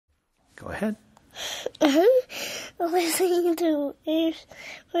Go ahead. Listening to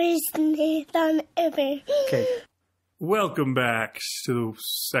Worst Marathon Ever. Okay. Welcome back to the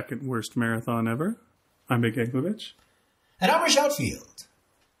second worst marathon ever. I'm Big Eglovich. And I'm Rich Outfield.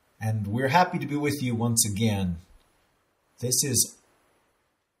 And we're happy to be with you once again. That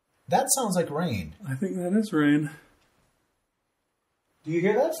sounds like rain. I think that is rain. Do you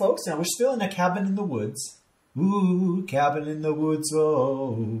hear that, folks? Now, we're still in a cabin in the woods. Ooh, cabin in the woods,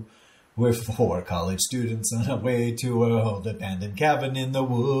 oh. We're 4 college students on our way to an old abandoned cabin in the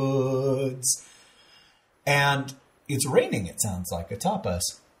woods. And it's raining, it sounds like, atop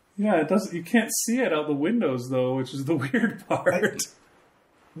us. Yeah, it does. You can't see it out the windows, though, which is the weird part.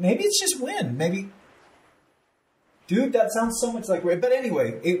 Maybe it's just wind. Maybe... Dude, that sounds so much like rain. But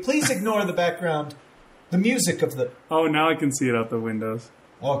anyway, please ignore the background, the music of the... Oh, now I can see it out the windows.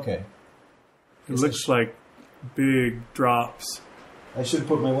 Okay. It looks like big drops. I should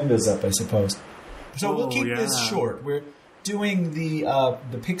put my windows up, I suppose. So we'll keep this short. We're doing the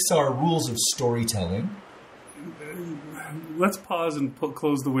Pixar rules of storytelling. Let's pause and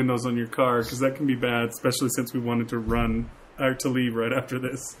close the windows on your car, because that can be bad, especially since we wanted to leave right after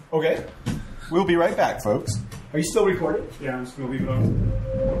this. Okay. We'll be right back, folks. Are you still recording? Yeah, I'm just going to leave it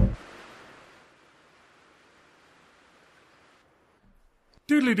on.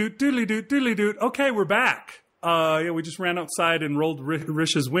 Doodly doot, doodly doot, doodly doot. Okay, we're back. We just ran outside and rolled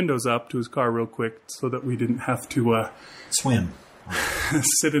Rish's windows up to his car real quick so that we didn't have to swim,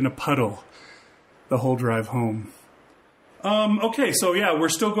 sit in a puddle the whole drive home. Okay, so yeah, we're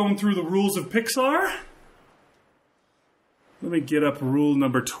still going through the rules of Pixar. Let me get up rule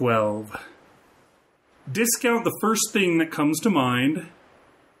number 12. Discount the first thing that comes to mind,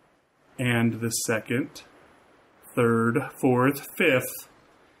 and the second, third, fourth, fifth.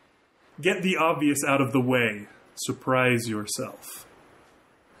 Get the obvious out of the way. Surprise yourself.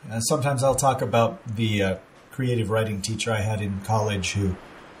 Sometimes I'll talk about the creative writing teacher I had in college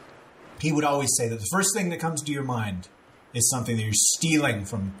he would always say that the first thing that comes to your mind is something that you're stealing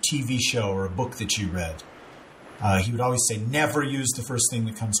from a TV show or a book that you read. He would always say, never use the first thing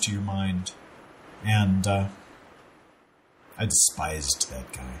that comes to your mind. And I despised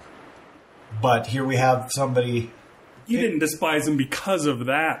that guy. But here we have somebody... You didn't despise him because of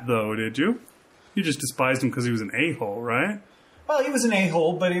that, though, did you? You just despised him because he was an a-hole, right? Well, he was an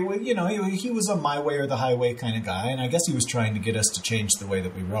a-hole, but he was a my way or the highway kind of guy, and I guess he was trying to get us to change the way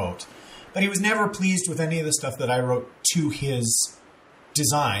that we wrote. But he was never pleased with any of the stuff that I wrote to his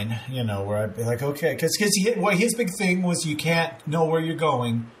design, where I'd be like, okay, because his big thing was you can't know where you're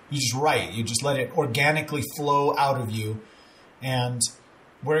going. You just write. You just let it organically flow out of you, and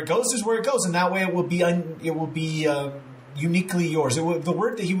where it goes is where it goes, and that way it will be uniquely yours. The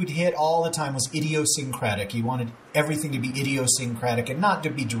word that he would hit all the time was idiosyncratic. He wanted everything to be idiosyncratic and not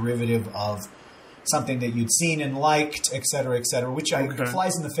to be derivative of something that you'd seen and liked, et cetera, which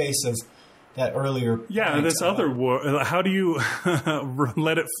flies in the face of that earlier point. This other word. How do you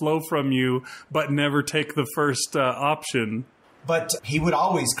let it flow from you but never take the first option? But he would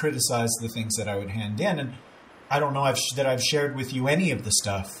always criticize the things that I would hand in, and I don't know that I've shared with you any of the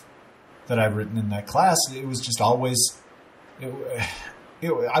stuff that I've written in that class. It was just always...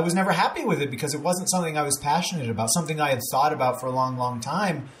 I was never happy with it because it wasn't something I was passionate about, something I had thought about for a long, long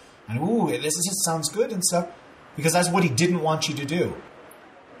time. And, this just sounds good and stuff, because that's what he didn't want you to do.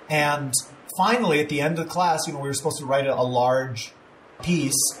 And finally, at the end of the class, we were supposed to write a large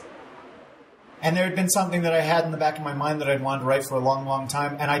piece, and there had been something that I had in the back of my mind that I'd wanted to write for a long, long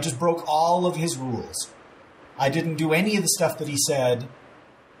time, and I just broke all of his rules. I didn't do any of the stuff that he said,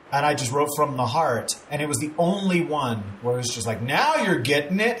 and I just wrote from the heart, and it was the only one where it was just like, now you're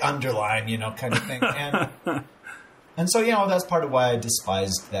getting it, underline, kind of thing. And so, that's part of why I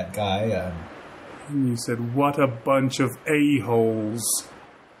despised that guy. And you said, what a bunch of a-holes.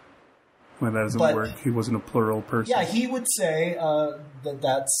 Well, that doesn't work. He wasn't a plural person. Yeah, he would say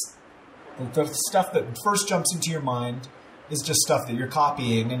that's the stuff that first jumps into your mind is just stuff that you're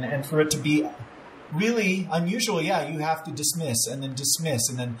copying, and for it to be really unusual, you have to dismiss and then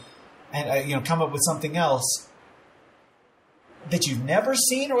come up with something else that you've never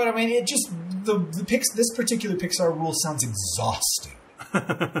seen or whatever. I mean, it just this particular Pixar rule sounds exhausting.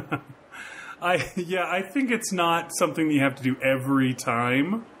 I think it's not something that you have to do every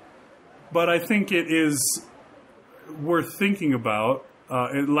time, but I think it is worth thinking about.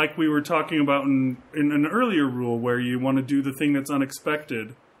 Like we were talking about in an earlier rule, where you want to do the thing that's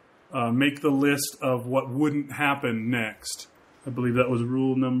unexpected. Make the list of what wouldn't happen next. I believe that was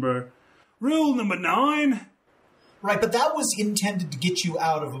rule number 9. Right, but that was intended to get you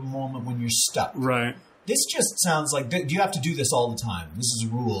out of a moment when you're stuck. Right. This just sounds like, do you have to do this all the time? This is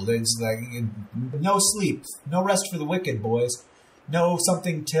a rule. It's like, no sleep, no rest for the wicked, boys. No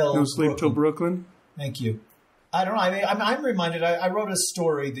something till No sleep till Brooklyn? Thank you. I don't know. I mean, I'm reminded, I wrote a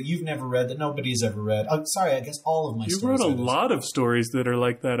story that you've never read, that nobody's ever read. Oh, sorry, I guess all of my stories. You wrote a lot of stories that are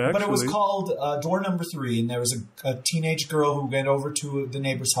like that, actually. But it was called Door Number 3, and there was a teenage girl who went over to the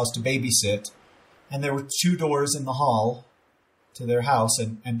neighbor's house to babysit, and there were 2 doors in the hall to their house,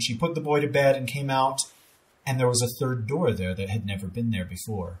 and she put the boy to bed and came out, and there was a 3rd door there that had never been there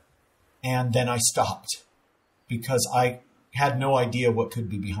before. And then I stopped, because I had no idea what could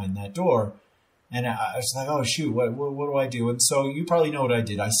be behind that door. And I was like, oh, shoot, what do I do? And so you probably know what I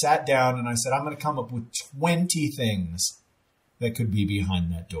did. I sat down and I said, I'm going to come up with 20 things that could be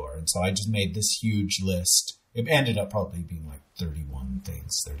behind that door. And so I just made this huge list. It ended up probably being like 31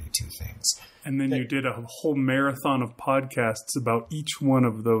 things, 32 things. And then you did a whole marathon of podcasts about each one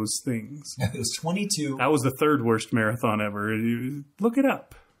of those things. It was 22. That was the 3rd worst marathon ever. Look it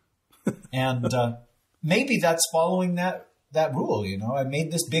up. And maybe that's following that rule, you know. I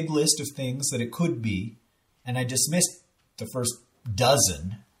made this big list of things that it could be, and I dismissed the first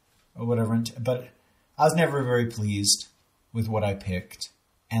dozen or whatever. But I was never very pleased with what I picked,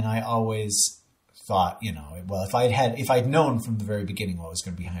 and I always thought, you know, well, if I'd known from the very beginning what was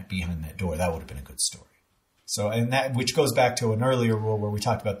going to be behind that door, that would have been a good story. So, and that, which goes back to an earlier rule where we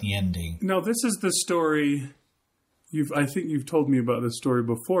talked about the ending. No, this is the story. I think you've told me about this story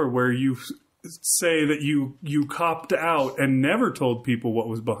before, where you say that you copped out and never told people what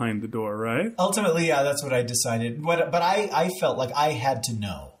was behind the door, right? Ultimately, yeah, that's what I decided. But I felt like I had to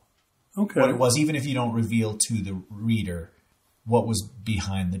know what it was, even if you don't reveal to the reader what was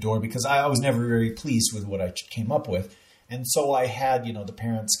behind the door, because I was never very pleased with what I came up with. And so I had, you know, the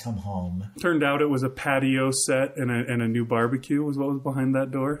parents come home. Turned out it was a patio set and a new barbecue was what was behind that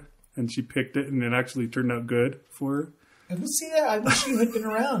door. And she picked it, and it actually turned out good for her. And see that? I wish you had been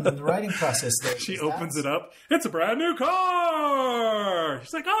around in the writing process. There. She opens it up. It's a brand new car.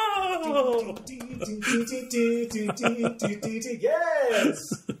 She's like, oh! Yes!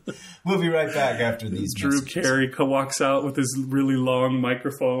 We'll be right back after these Drew messages. Carey walks out with his really long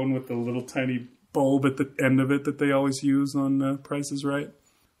microphone with the little tiny bulb at the end of it that they always use on Price is Right.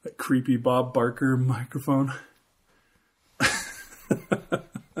 That creepy Bob Barker microphone.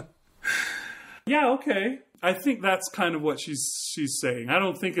 Yeah, okay. I think that's kind of what she's saying. I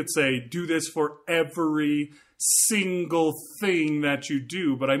don't think it's a do this for every single thing that you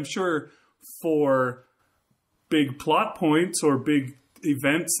do, but I'm sure for big plot points or big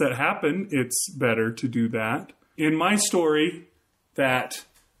events that happen, it's better to do that. In my story that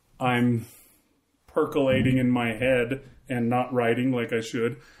I'm percolating in my head and not writing like I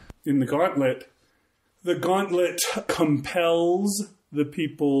should, in the gauntlet compels the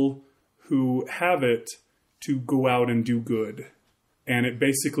people who have it to go out and do good. And it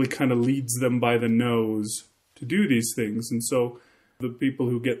basically kind of leads them by the nose to do these things. And so the people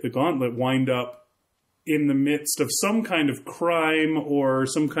who get the gauntlet wind up in the midst of some kind of crime or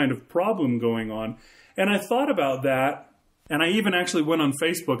some kind of problem going on. And I thought about that, and I even actually went on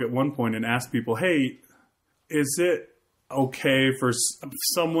Facebook at one point and asked people, hey, is it okay for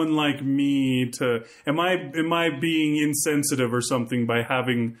someone like me to... Am I being insensitive or something by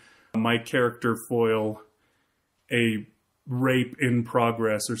having my character foil a rape in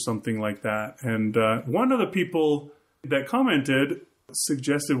progress or something like that? And one of the people that commented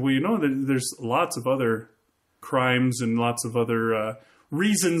suggested, well, you know, there's lots of other crimes and lots of other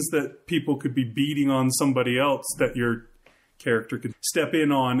reasons that people could be beating on somebody else that your character could step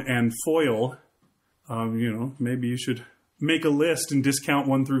in on and foil. You know, maybe you should make a list and discount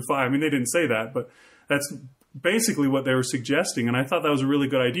 1 through 5. I mean, they didn't say that, but that's basically what they were suggesting. And I thought that was a really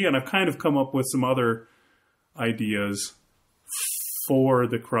good idea. And I've kind of come up with some other ideas for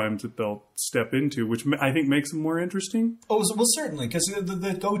the crimes that they'll step into, which I think makes them more interesting. Oh, well, certainly, because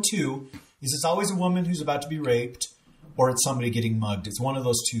the go-to is it's always a woman who's about to be raped or it's somebody getting mugged. It's one of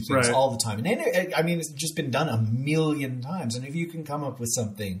those two things all the time. And I mean, it's just been done a million times. And if you can come up with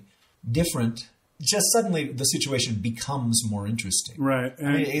something different, just suddenly the situation becomes more interesting. Right. I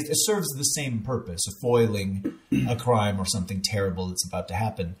mean, it serves the same purpose of foiling a crime or something terrible that's about to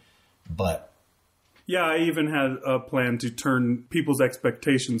happen. But yeah, I even had a plan to turn people's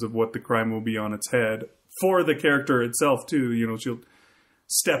expectations of what the crime will be on its head for the character itself, too. You know, she'll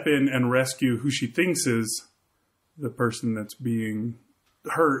step in and rescue who she thinks is the person that's being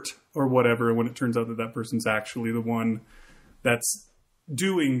hurt or whatever. And when it turns out that that person's actually the one that's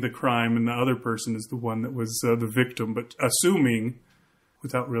doing the crime and the other person is the one that was the victim, but assuming,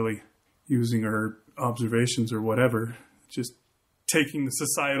 without really using her observations or whatever, just taking the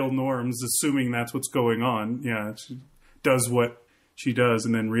societal norms, assuming that's what's going on. Yeah, she does what she does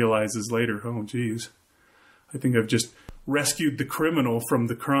and then realizes later, oh, geez, I think I've just rescued the criminal from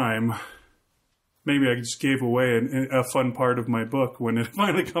the crime. Maybe I just gave away a fun part of my book when it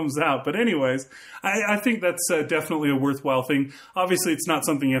finally comes out. But anyways, I think that's definitely a worthwhile thing. Obviously, it's not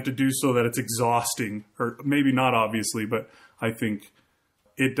something you have to do so that it's exhausting. Or maybe not obviously, but I think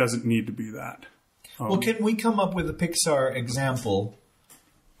it doesn't need to be that. Well, can we come up with a Pixar example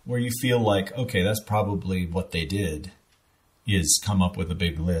where you feel like, okay, that's probably what they did, is come up with a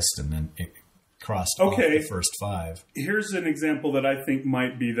big list and then it crossed off the first 5? Here's an example that I think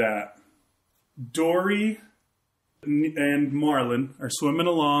might be that. Dory and Marlin are swimming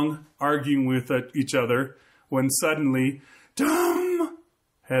along, arguing with each other, when suddenly, Tom!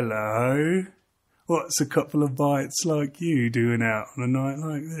 Hello? What's a couple of bites like you doing out on a night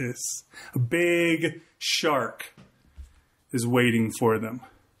like this? A big shark is waiting for them.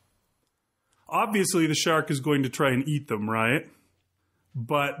 Obviously, the shark is going to try and eat them, right?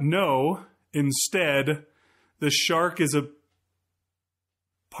 But no, instead, the shark is a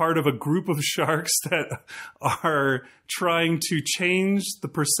part of a group of sharks that are trying to change the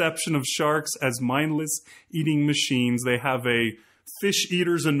perception of sharks as mindless eating machines. They have a Fish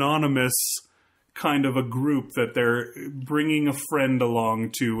Eaters Anonymous kind of a group that they're bringing a friend along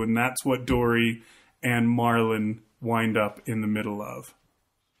to, and that's what Dory and Marlin wind up in the middle of.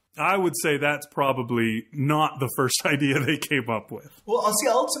 I would say that's probably not the first idea they came up with. Well, I'll see,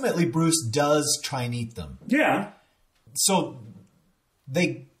 ultimately Bruce does try and eat them. Yeah. So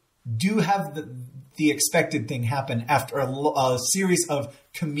they do have the expected thing happen after a series of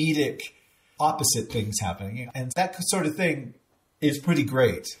comedic opposite things happening. And that sort of thing is pretty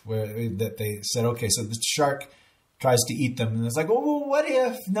great, that they said, okay, so the shark tries to eat them. And it's like, well, what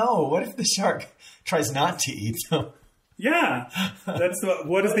if the shark tries not to eat them? Yeah.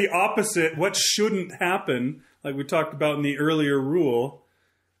 What is the opposite? What shouldn't happen? Like we talked about in the earlier rule,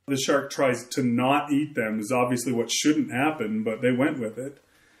 the shark tries to not eat them is obviously what shouldn't happen, but they went with it.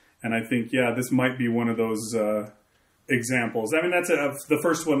 And I think, this might be one of those examples. I mean, that's the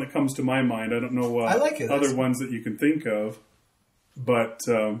first one that comes to my mind. I don't know I like it. Other ones that you can think of. But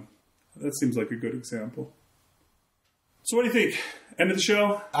that seems like a good example. So what do you think? End of the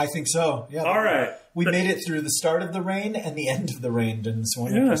show? I think so, yeah. All right. We made it through the start of the rain and the end of the rain in this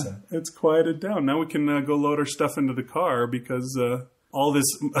one episode. Yeah, it's quieted down. Now we can go load our stuff into the car because all this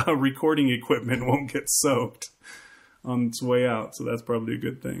recording equipment won't get soaked on its way out. So that's probably a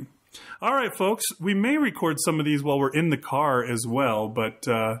good thing. All right, folks. We may record some of these while we're in the car as well, but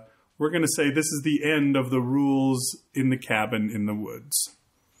we're going to say this is the end of the rules in the cabin in the woods.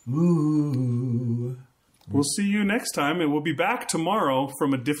 Ooh. We'll see you next time, and we'll be back tomorrow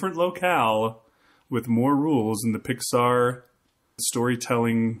from a different locale with more rules in the Pixar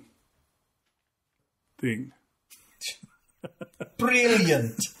storytelling thing.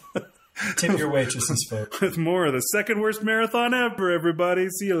 Brilliant. Tip your waitresses, folks. With more of the second worst marathon ever, everybody.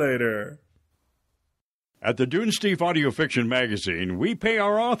 See you later. At the Dunesteef Audio Fiction Magazine, we pay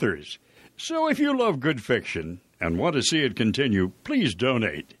our authors. So if you love good fiction and want to see it continue, please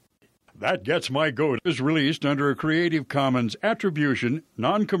donate. That Gets My Goat is released under a Creative Commons Attribution,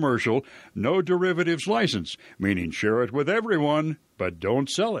 Non-Commercial, No Derivatives license, meaning share it with everyone, but don't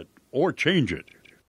sell it or change it.